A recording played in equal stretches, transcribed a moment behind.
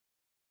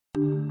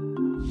The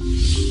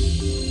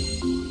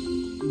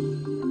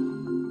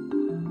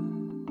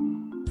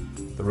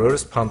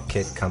ROTIS pump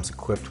kit comes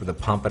equipped with a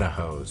pump and a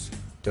hose,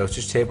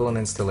 dosage table and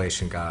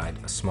installation guide,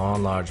 a small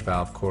and large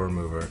valve core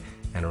remover,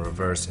 and a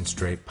reverse and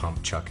straight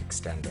pump chuck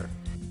extender.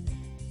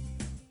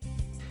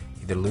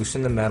 Either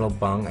loosen the metal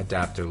bung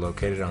adapter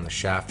located on the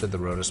shaft of the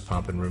ROTIS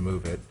pump and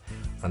remove it,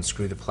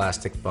 unscrew the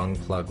plastic bung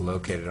plug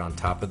located on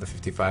top of the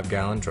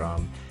 55-gallon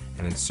drum,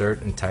 and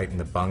insert and tighten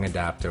the bung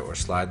adapter, or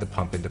slide the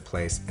pump into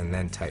place and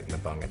then tighten the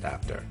bung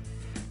adapter.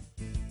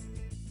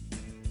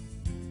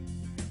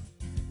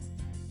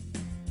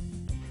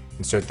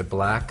 Insert the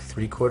black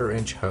 3/4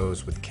 inch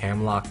hose with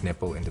cam lock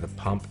nipple into the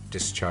pump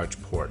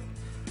discharge port.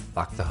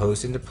 Lock the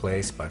hose into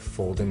place by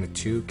folding the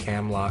two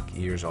cam lock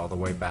ears all the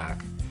way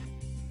back.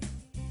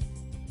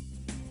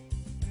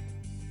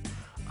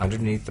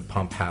 Underneath the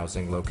pump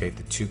housing, locate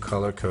the two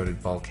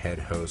color-coded bulkhead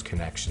hose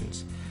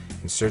connections.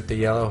 Insert the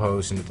yellow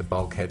hose into the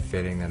bulkhead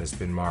fitting that has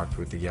been marked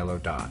with the yellow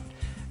dot,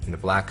 and the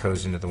black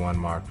hose into the one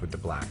marked with the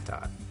black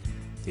dot.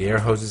 The air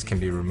hoses can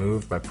be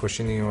removed by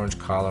pushing the orange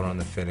collar on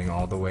the fitting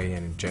all the way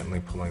in and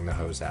gently pulling the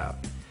hose out.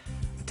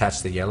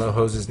 Attach the yellow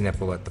hose's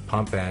nipple at the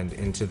pump end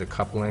into the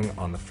coupling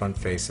on the front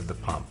face of the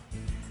pump.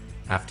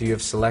 After you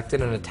have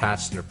selected and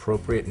attached an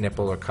appropriate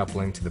nipple or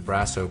coupling to the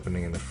brass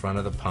opening in the front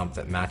of the pump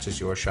that matches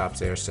your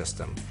shop's air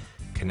system,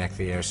 connect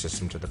the air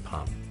system to the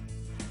pump.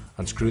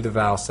 Unscrew the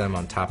valve stem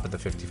on top of the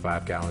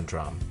 55-gallon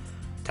drum.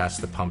 Attach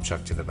the pump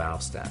chuck to the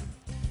valve stem.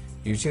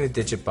 Using the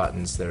digit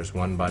buttons, there is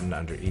one button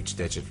under each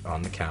digit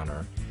on the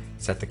counter.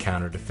 Set the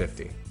counter to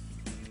 50.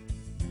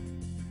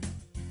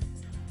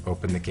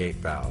 Open the gate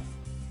valve.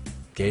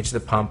 Gauge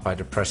the pump by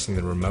depressing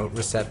the remote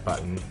reset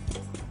button.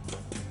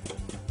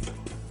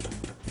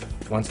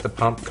 Once the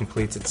pump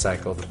completes its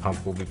cycle, the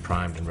pump will be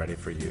primed and ready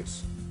for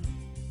use.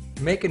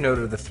 Make a note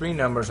of the 3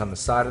 numbers on the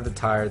side of the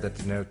tire that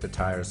denote the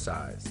tire's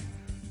size.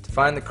 To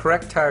find the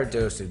correct tire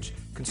dosage,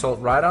 consult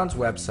Ride-On's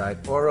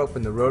website or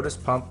open the ROTIS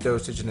pump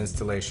dosage and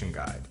installation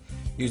guide.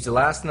 Use the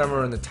last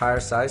number in the tire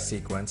size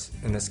sequence,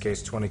 in this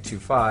case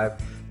 22.5,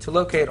 to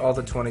locate all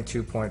the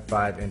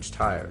 22.5 inch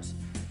tires.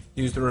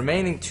 Use the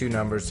remaining 2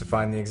 numbers to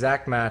find the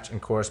exact match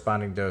and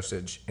corresponding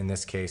dosage, in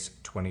this case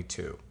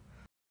 22.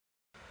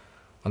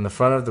 On the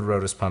front of the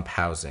ROTIS pump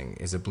housing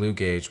is a blue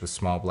gauge with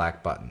small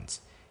black buttons.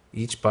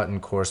 Each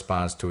button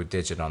corresponds to a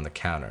digit on the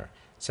counter.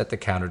 Set the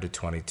counter to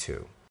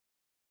 22.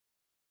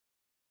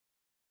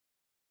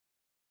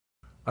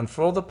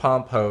 Unfurl the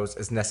pump hose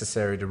as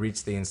necessary to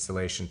reach the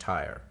installation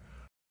tire.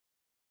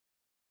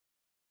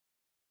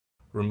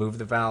 Remove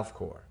the valve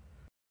core.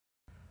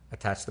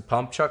 Attach the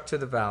pump chuck to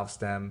the valve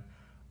stem.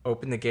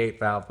 Open the gate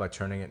valve by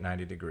turning it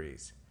 90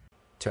 degrees.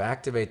 To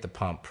activate the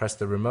pump, press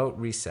the remote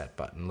reset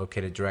button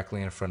located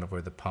directly in front of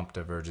where the pump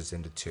diverges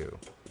into 2.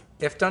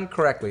 If done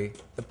correctly,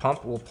 the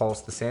pump will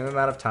pulse the same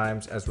amount of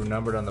times as were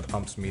numbered on the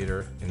pump's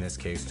meter, in this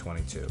case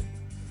 22.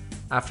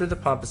 After the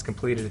pump has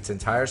completed its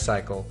entire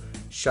cycle,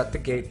 shut the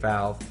gate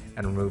valve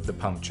and remove the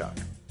pump chuck.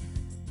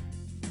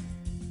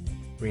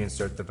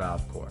 Reinsert the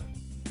valve core.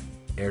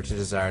 Air to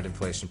desired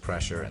inflation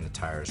pressure, and the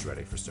tire is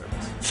ready for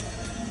service.